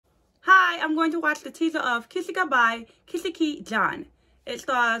am going to watch the teaser of Kisi Bhai, Kisi Jaan. It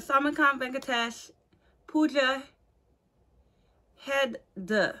stars Salman, Venkatesh, Pooja,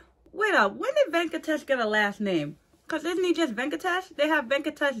 Hegde. Wait up, when did Venkatesh get a last name? Because isn't he just Venkatesh? They have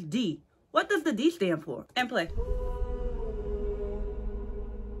Venkatesh D. What does the D stand for? And play.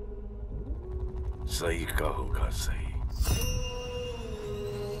 सही कहोगा सही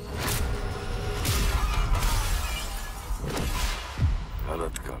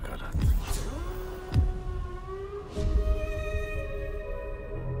गलत का गलत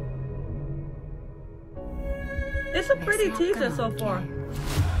It's a pretty teaser so far.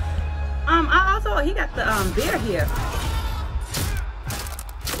 I also he got the bear here.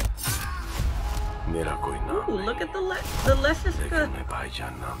 मेरा कोई नाम Ooh, look at the luscious curl. मैं भाई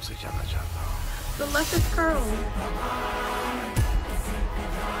जान नाम से जाना चाहता हूँ The luscious curl.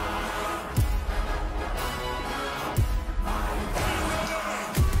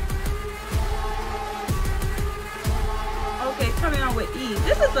 Okay, coming on with E.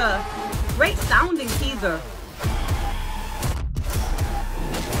 This is a great sounding teaser.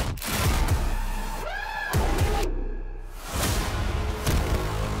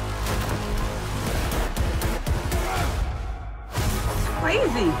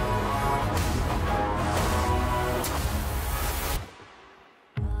 Crazy.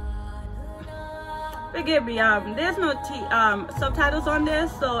 Forgive me, there's no subtitles on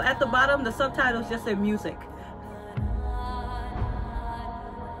this, so at the bottom the subtitles just say music.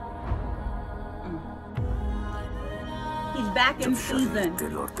 He's back in season.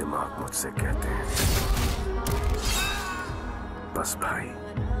 दिल और दिमाग मुझसे कहते हैं बस भाई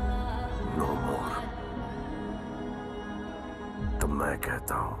no more तो मैं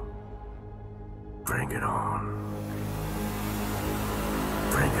कहता हूँ bring it on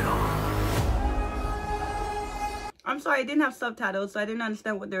bring it on. I'm sorry, I didn't have subtitles, so I didn't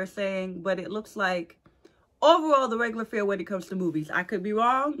understand what they were saying, but it looks like overall the regular fare when it comes to movies. I could be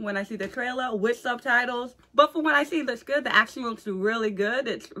wrong when I see the trailer with subtitles, but from what I see, it looks good. The action looks really good.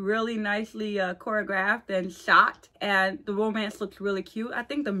 It's really nicely choreographed and shot, and the romance looks really cute. I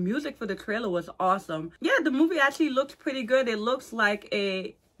think the music for the trailer was awesome. Yeah, the movie actually looks pretty good. It looks like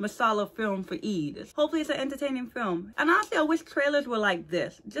a masala film for Eid. Hopefully it's an entertaining film. And honestly, I wish trailers were like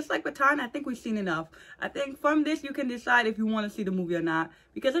this. Just like Batan, I think we've seen enough. I think from this you can decide if you want to see the movie or not.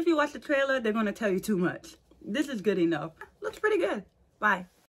 Because if you watch the trailer, they're going to tell you too much. This is good enough. Looks pretty good. Bye.